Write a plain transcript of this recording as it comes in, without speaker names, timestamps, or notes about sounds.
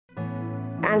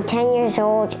I'm 10 years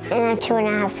old and I'm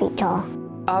 2.5 feet tall.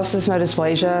 Autosomal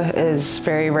dysplasia is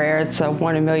very rare. It's a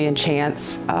 1 in a million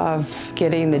chance of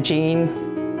getting the gene.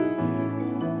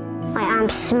 I'm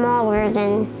smaller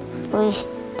than at least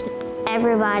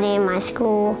everybody in my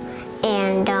school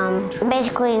and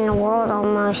basically in the world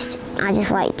almost. I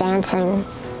just like dancing.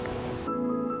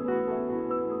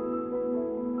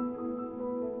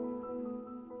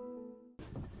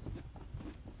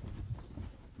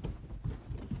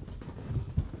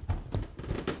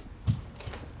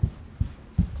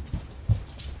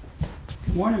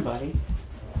 Good morning, buddy.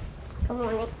 Good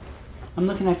morning. I'm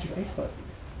looking at your Facebook.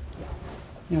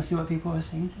 You want to see what people are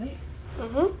saying today?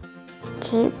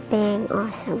 Keep being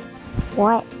awesome.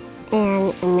 What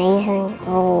an amazing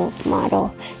role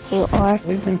model you are.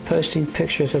 We've been posting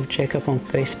pictures of Jacob on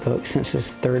Facebook since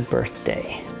his 3rd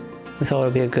birthday. We thought it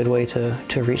would be a good way to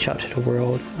reach out to the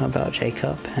world about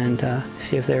Jacob and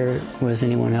see if there was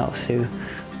anyone else who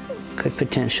could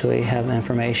potentially have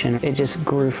information. It just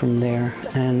grew from there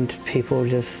and people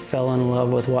just fell in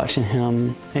love with watching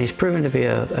him. And he's proven to be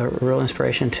a real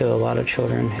inspiration to a lot of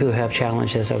children who have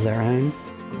challenges of their own.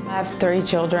 I have 3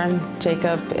 children.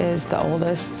 Jacob is the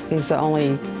oldest. He's the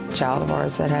only child of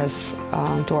ours that has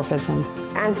dwarfism.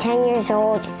 I'm 10 years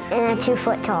old and I'm 2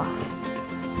 foot tall.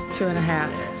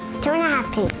 2.5.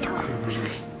 2.5 feet tall.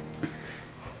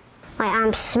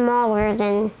 I'm smaller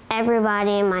than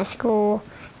everybody in my school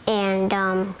and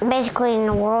basically in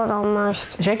the world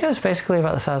almost. Jacob's basically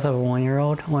about the size of a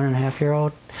 1-year-old,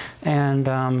 1.5-year-old.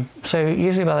 And so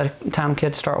usually by the time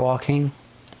kids start walking,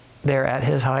 they're at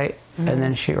his height and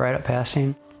then shoot right up past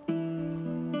him.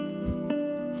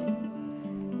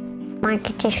 My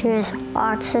condition is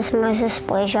autosomal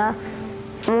dysplasia.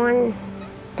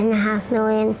 1.5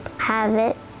 million have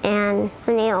it, and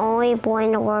I'm the only boy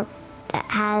in the world that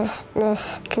has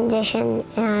this condition,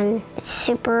 and it's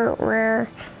super rare.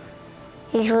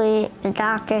 Usually the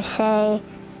doctors say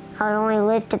I would only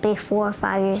live to be 4 or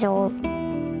 5 years old.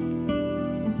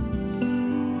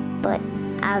 But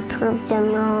I've proved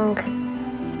them wrong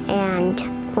and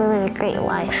living a great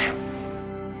life.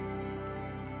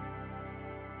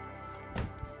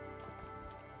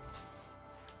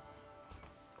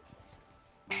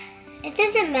 It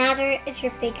doesn't matter if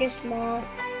you're big or small.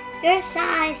 Your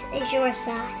size is your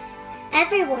size.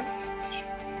 Everyone is special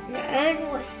in their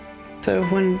own way. So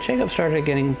when Jacob started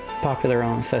getting popular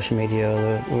on social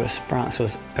media, the response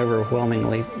was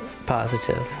overwhelmingly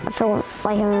positive. I feel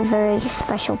like I'm a very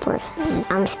special person.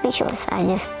 I'm speechless. I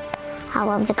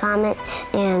love the comments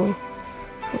and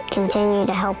continue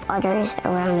to help others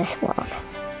around this world.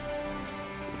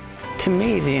 To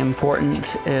me, the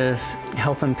importance is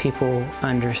helping people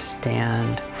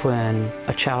understand when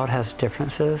a child has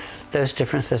differences, those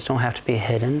differences don't have to be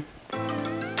hidden.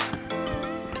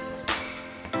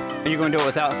 Are you going to do it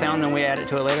without sound, then we add it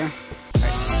to it later?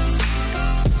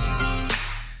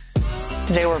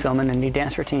 Today we're filming a new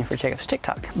dance routine for Jacob's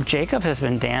TikTok. Jacob has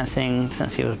been dancing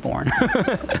since he was born.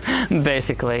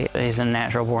 Basically, he's a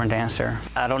natural born dancer.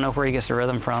 I don't know where he gets the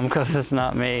rhythm from because it's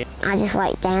not me. I just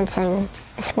like dancing.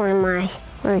 It's one of my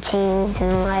routines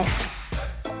in life.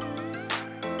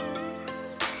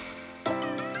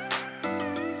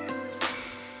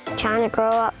 Trying to grow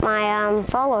up my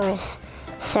followers.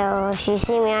 So if you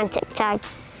see me on TikTok,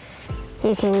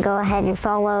 you can go ahead and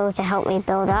follow to help me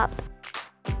build up.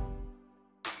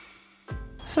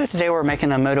 So today we're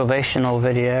making a motivational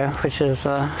video, which is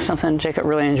something Jacob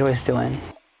really enjoys doing.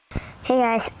 Hey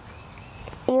guys,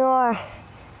 you're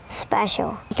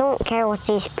special. Don't care what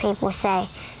these people say.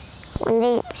 When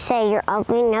they say you're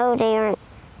ugly, no, they aren't.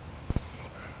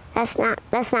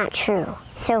 That's not true.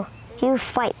 So you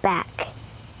fight back.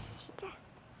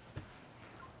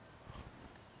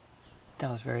 That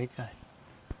was very good.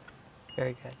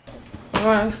 Very good. You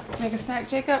want to make a snack,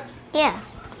 Jacob? Yeah.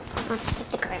 Let's get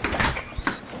the graham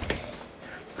crackers.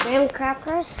 Graham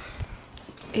crackers?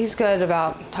 He's good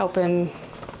about helping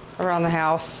around the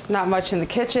house. Not much in the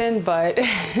kitchen, but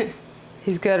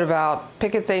he's good about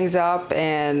picking things up.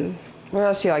 And what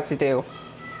else do you like to do?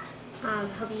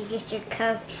 Help you get your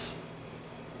Cokes.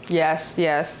 Yes,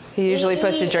 yes. He usually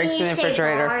puts the drinks in the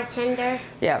refrigerator. Bartender.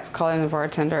 Yeah, call him the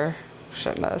bartender.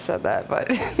 Shouldn't have said that, but.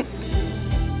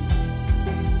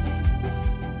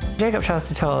 Jacob tries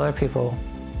to tell other people,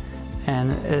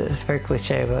 and it's very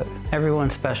cliche, but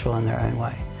everyone's special in their own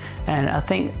way. And I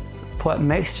think what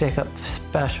makes Jacob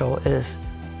special is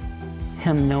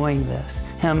him knowing this,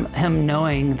 him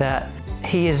knowing that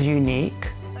he is unique.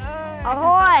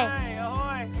 Ahoy!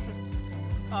 Ahoy!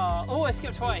 Oh, I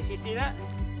skipped twice. You see that?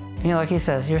 You know, like he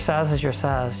says, your size is your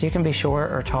size. You can be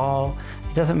short or tall.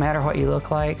 It doesn't matter what you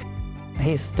look like.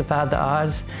 He's defied the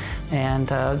odds, and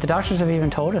the doctors have even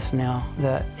told us now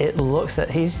that it looks that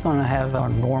he's going to have a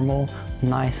normal,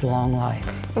 nice, long life.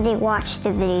 If they watch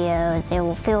the video, they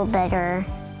will feel better.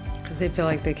 Because they feel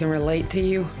like they can relate to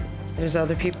you. There's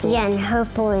other people. Yeah, and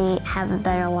hopefully have a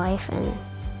better life and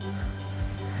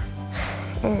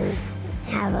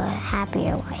have a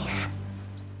happier life.